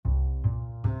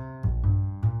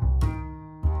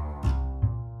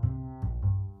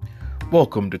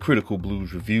Welcome to Critical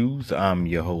Blues Reviews. I'm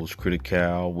your host,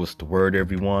 Critical. What's the word,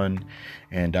 everyone?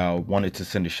 And I wanted to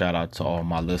send a shout out to all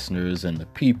my listeners and the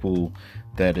people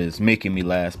that is making me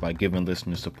last by giving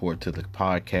listener support to the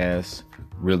podcast.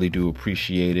 Really do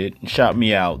appreciate it. And shout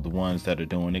me out, the ones that are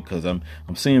doing it, because I'm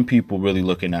seeing people really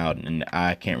looking out, and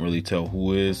I can't really tell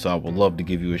who is. So I would love to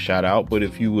give you a shout out. But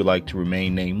if you would like to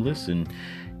remain nameless and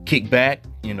kick back,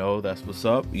 that's what's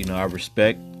up. I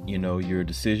respect your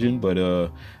decision, but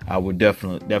I would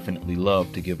definitely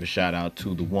love to give a shout out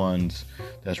to the ones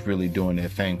that's really doing their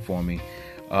thing for me.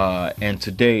 And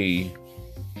today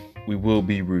we will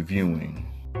be reviewing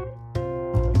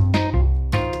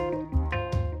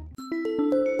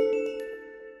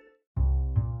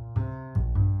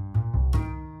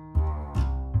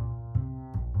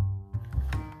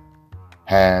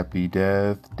Happy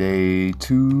Death Day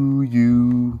to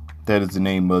You. That is the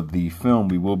name of the film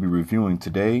we will be reviewing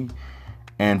today.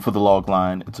 And for the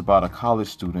logline, it's about a college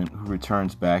student who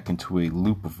returns back into a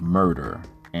loop of murder,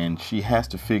 and she has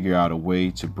to figure out a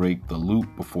way to break the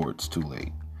loop before it's too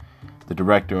late. The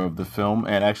director of the film,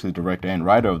 and actually director and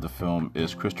writer of the film,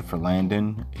 is Christopher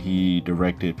Landon. He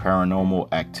directed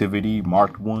Paranormal Activity,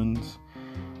 Marked Ones,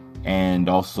 and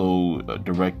also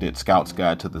directed Scout's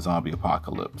Guide to the Zombie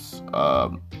Apocalypse.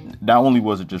 Not only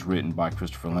was it just written by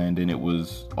Christopher Landon, it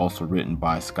was also written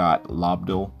by Scott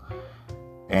Lobdell,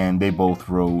 and they both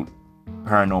wrote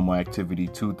Paranormal Activity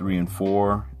 2, 3, and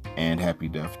 4, and Happy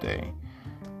Death Day.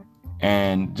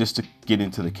 And just to get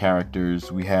into the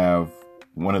characters, we have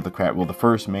the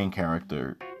first main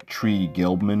character, Tree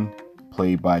Gelbman,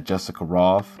 played by Jessica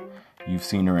Rothe. You've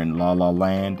seen her in La La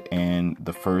Land and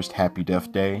the first Happy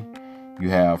Death Day.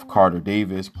 You have Carter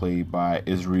Davis, played by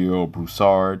Israel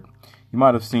Broussard. You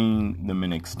might have seen them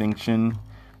in Extinction.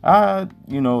 I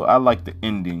like the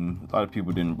ending. A lot of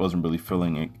people wasn't really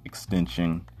feeling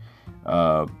Extinction.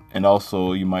 And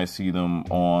also you might see them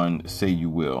on Say You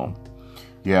Will.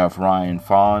 You have Ryan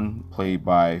Phan, played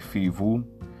by Phi Vu.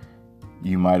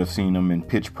 You might have seen him in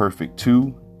Pitch Perfect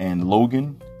 2 and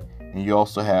Logan. And you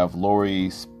also have Laurie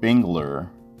Spengler,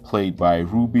 played by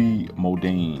Ruby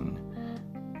Modane.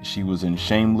 She was in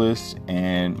Shameless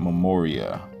and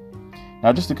Memoria.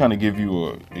 Now, just to kind of give you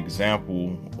an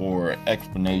example or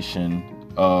explanation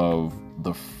of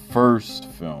the first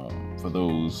film, for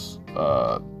those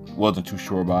wasn't too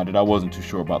sure about it. I wasn't too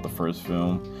sure about the first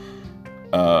film.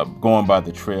 Going by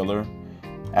the trailer,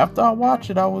 after I watched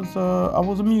it, I was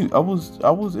amused. I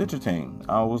was entertained.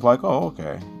 I was like, oh,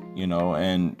 okay,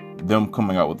 and them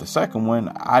coming out with the second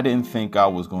one, I didn't think I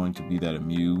was going to be that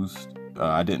amused.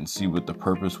 I didn't see what the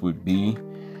purpose would be.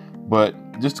 But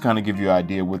just to kind of give you an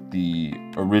idea what the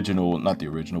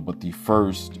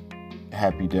first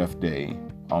Happy Death Day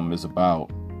is about.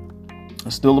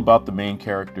 It's still about the main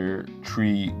character,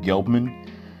 Tree Gelbman.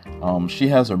 She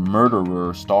has a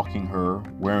murderer stalking her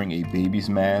wearing a baby's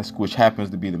mask, which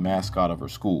happens to be the mascot of her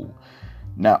school.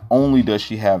 Not only does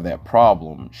she have that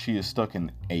problem, she is stuck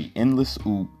in an endless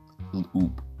loop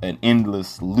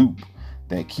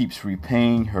that keeps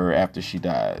repaying her after she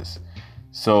dies.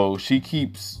 So she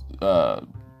keeps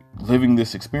living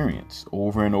this experience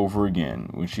over and over again.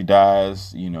 When she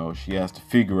dies, she has to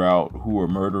figure out who her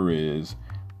murderer is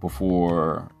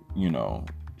before,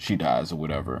 she dies or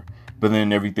whatever. But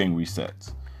then everything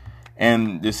resets.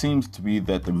 And it seems to be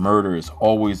that the murder is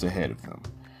always ahead of them.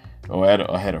 Or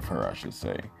ahead of her, I should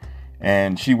say.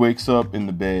 And she wakes up in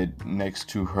the bed next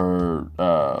to her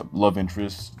love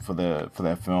interest for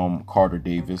that film, Carter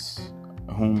Davis,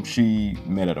 whom she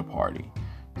met at a party.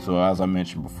 So as I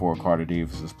mentioned before, Carter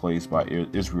Davis is played by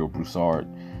Israel Broussard.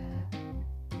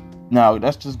 Now,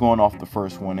 that's just going off the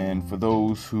first one. And for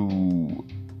those who,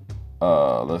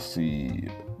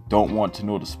 don't want to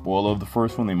know the spoiler of the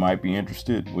first one, they might be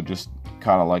interested. We're just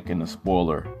kind of like in the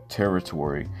spoiler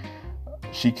territory.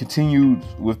 She continued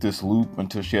with this loop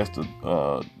until she has to,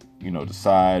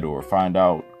 decide or find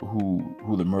out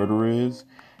who the murderer is.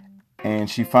 And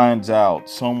she finds out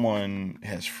someone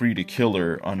has freed a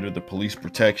killer under the police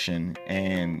protection,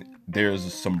 and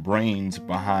there's some brains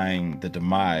behind the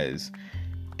demise,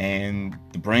 and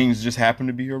the brains just happen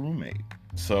to be her roommate.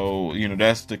 So,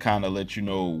 that's to kind of let you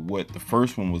know what the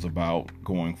first one was about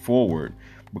going forward,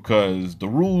 because the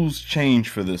rules change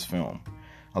for this film.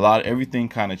 Everything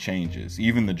kind of changes.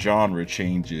 Even the genre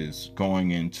changes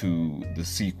going into the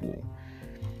sequel.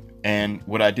 And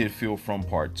what I did feel from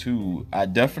part 2, I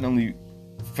definitely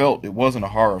felt it wasn't a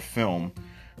horror film,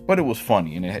 but it was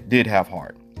funny and it did have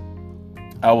heart.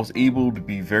 I was able to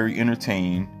be very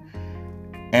entertained.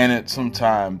 And at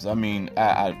sometimes, I'm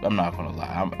not going to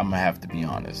lie, I'm going to have to be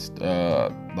honest.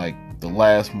 Like the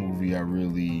last movie I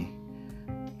really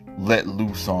let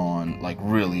loose on, like,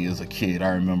 really as a kid. I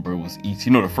remember it was E.T.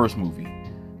 No, the first movie.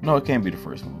 No, it can't be the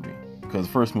first movie, because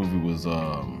the first movie was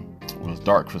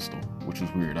Dark Crystal, which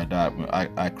was weird.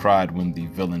 I cried when the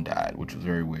villain died, which was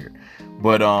very weird.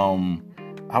 But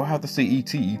I would have to say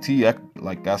E.T. E.T. I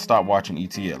stopped watching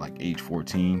E.T. at like age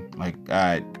 14. Like,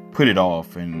 I put it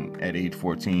off, and at age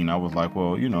 14, I was like,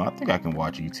 well, I think I can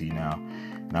watch E.T. now.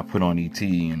 And I put on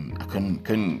E.T. and I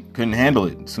couldn't handle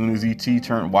it. As soon as E.T.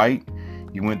 turned white,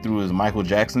 he went through his Michael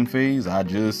Jackson phase. I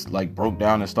just like broke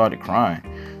down and started crying.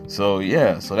 So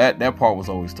yeah, so that part was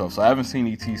always tough. So I haven't seen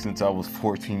E.T. since I was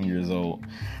 14 years old.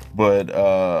 But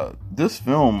this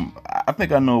film, I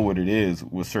think I know what it is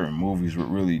with certain movies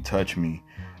what really touch me.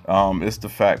 It's the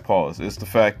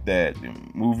fact that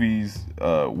movies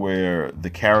where the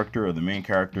character or the main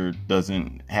character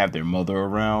doesn't have their mother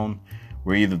around,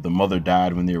 where either the mother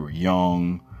died when they were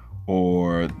young,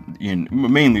 or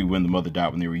mainly when the mother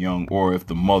died when they were young, or if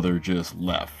the mother just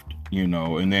left,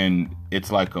 and then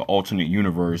it's like an alternate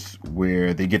universe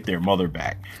where they get their mother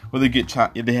back, or they get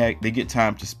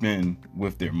time to spend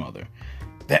with their mother.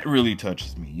 That really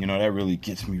touches me, that really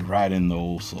gets me right in the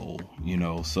old soul,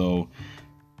 so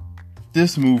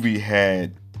this movie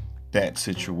had that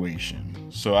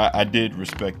situation. So I did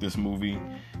respect this movie.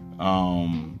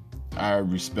 I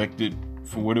respect it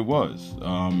for what it was.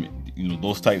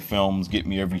 Those type films get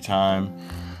me every time.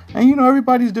 And,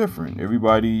 everybody's different.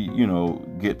 Everybody,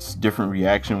 gets different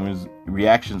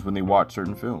reactions when they watch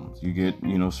certain films. You get,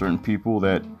 certain people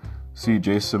that see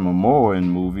Jason Momoa in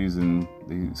movies and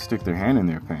they stick their hand in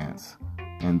their pants.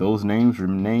 And those names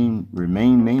remain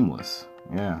nameless.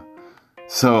 Yeah.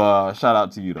 So, shout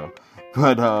out to you though.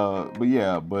 But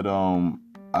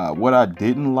what I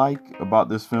didn't like about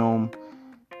this film,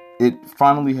 it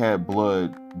finally had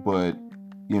blood, but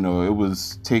it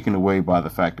was taken away by the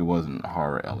fact it wasn't a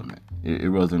horror element.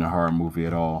 It wasn't a horror movie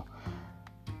at all.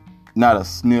 Not a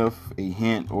sniff, a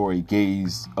hint, or a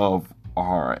gaze of a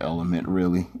horror element,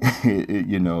 really.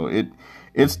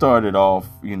 It started off,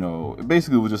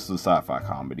 basically it was just a sci-fi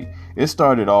comedy. It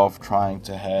started off trying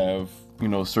to have,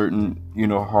 certain,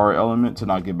 horror elements,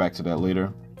 and I'll get back to that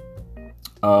later.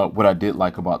 What I did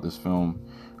like about this film,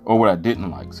 or what I didn't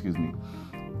like, excuse me,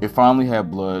 it finally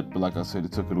had blood, but like I said,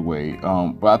 it took it away.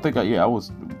 But I think, I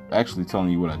was actually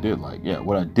telling you what I did like. Yeah,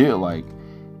 what I did like,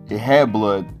 it had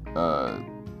blood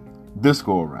this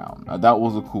go around. That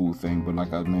was a cool thing, but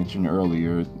like I mentioned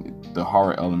earlier, the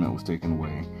horror element was taken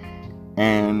away.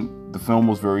 And the film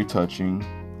was very touching,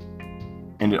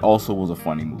 and it also was a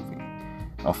funny movie.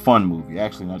 A fun movie.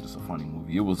 Actually, not just a funny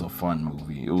movie. It was a fun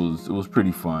movie. It was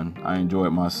pretty fun. I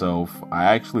enjoyed myself. I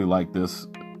actually like this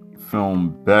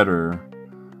film better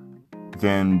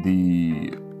than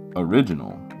the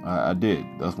original. I did.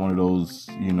 That's one of those,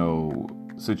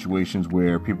 situations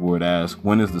where people would ask,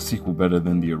 when is the sequel better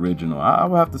than the original? I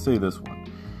would have to say this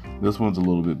one. This one's a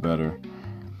little bit better.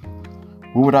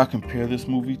 What would I compare this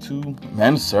movie to?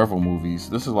 Man, there's several movies.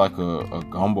 This is like a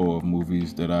gumbo of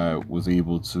movies that I was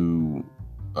able to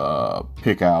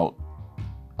pick out.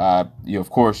 Of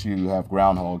course, you have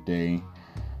Groundhog Day.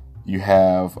 You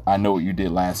have I Know What You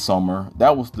Did Last Summer.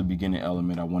 That was the beginning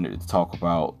element I wanted to talk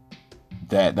about.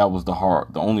 That was the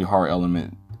only horror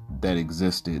element that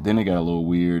existed. Then it got a little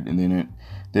weird, and then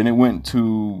it went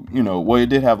to, it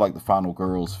did have like the Final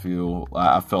Girls feel.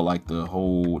 I felt like the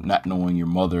whole not knowing your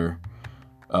mother,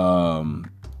 and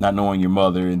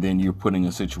then you're put in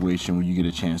a situation where you get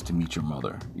a chance to meet your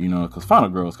mother, because Final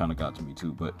Girls kind of got to me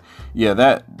too. But yeah,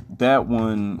 that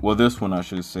one, well, this one I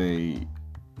should say,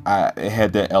 it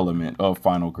had that element of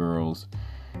Final Girls.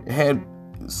 It had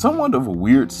somewhat of a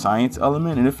weird science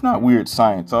element, and if not weird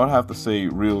science, I would have to say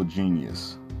real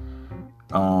genius.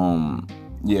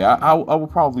 I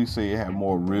would probably say it had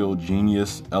more real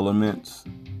genius elements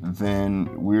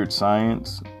than weird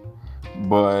science.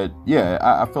 But yeah,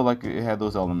 I feel like it had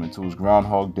those elements. It was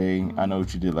Groundhog Day, I Know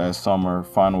What You Did Last Summer,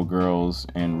 Final Girls,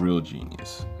 and Real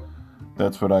Genius.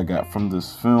 That's what I got from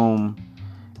this film.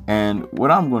 And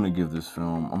what I'm going to give this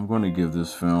film,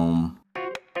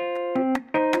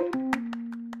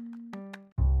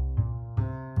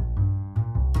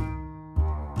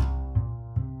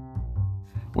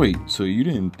 Wait, so you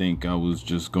didn't think I was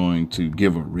just going to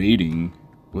give a rating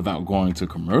without going to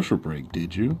commercial break,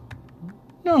 did you?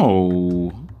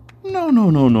 No. Oh,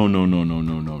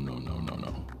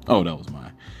 that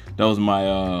was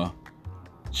my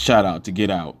shout out to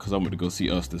Get Out, because I'm going to go see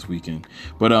Us this weekend.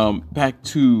 But back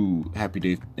to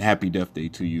Happy Death Day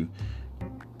to you.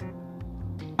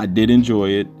 I did enjoy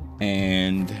it,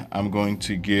 and I'm going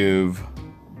to give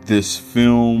this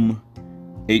film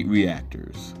 8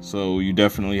 reactors. So you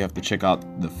definitely have to check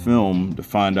out the film to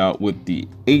find out what the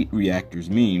 8 reactors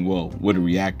mean. Well, what a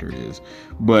reactor is.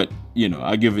 But,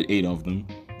 I give it 8 of them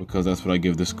because that's what I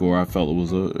give the score. I felt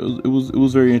it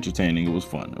was very entertaining. It was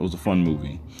fun. It was a fun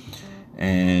movie.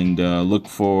 And look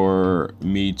for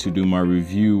me to do my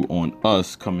review on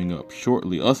Us coming up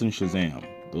shortly. Us and Shazam.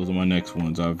 Those are my next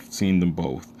ones. I've seen them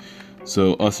both.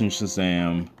 So Us and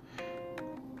Shazam.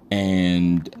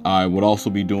 And I would also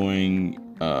be doing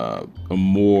a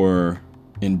more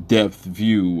in-depth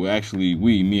view. Actually,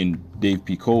 me and Dave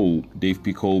P.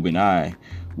 Kolb and I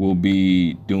will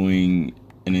be doing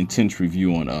an intense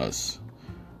review on Us.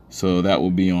 So that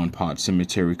will be on Pod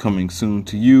Cemetery coming soon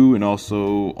to you, and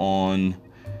also on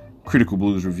Critical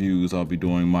Blues Reviews. I'll be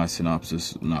doing my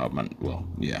synopsis. My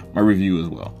review as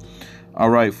well. All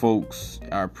right, folks.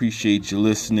 I appreciate you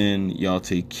listening. Y'all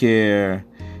take care.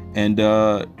 And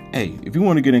hey, if you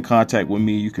want to get in contact with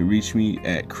me, you can reach me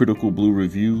at Critical Blue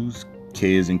Reviews.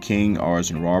 K as in King, R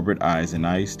as in Robert, I as in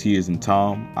Ice, T as in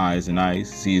Tom, I as in Ice,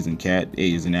 C as in Cat,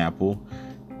 A as in Apple,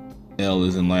 L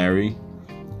as in Larry.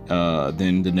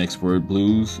 Then the next word,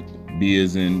 blues. B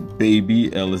as in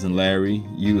baby, L as in Larry,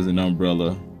 U as in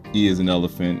umbrella, E as in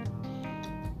elephant,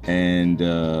 and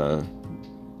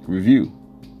review.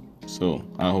 So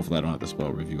hopefully I don't have to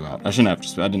spell review out. I didn't have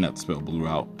to spell blue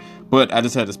out, but I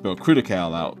just had to spell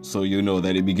critical out, so you know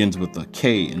that it begins with a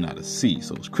K and not a C.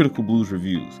 So it's Critical Blues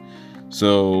Reviews.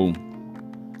 So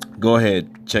go ahead,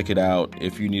 check it out.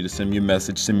 If you need to send me a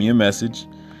message,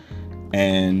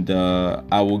 and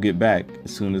I will get back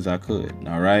as soon as I could.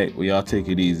 All right. Well, y'all take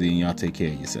it easy and y'all take care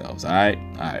of yourselves. All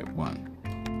right. One.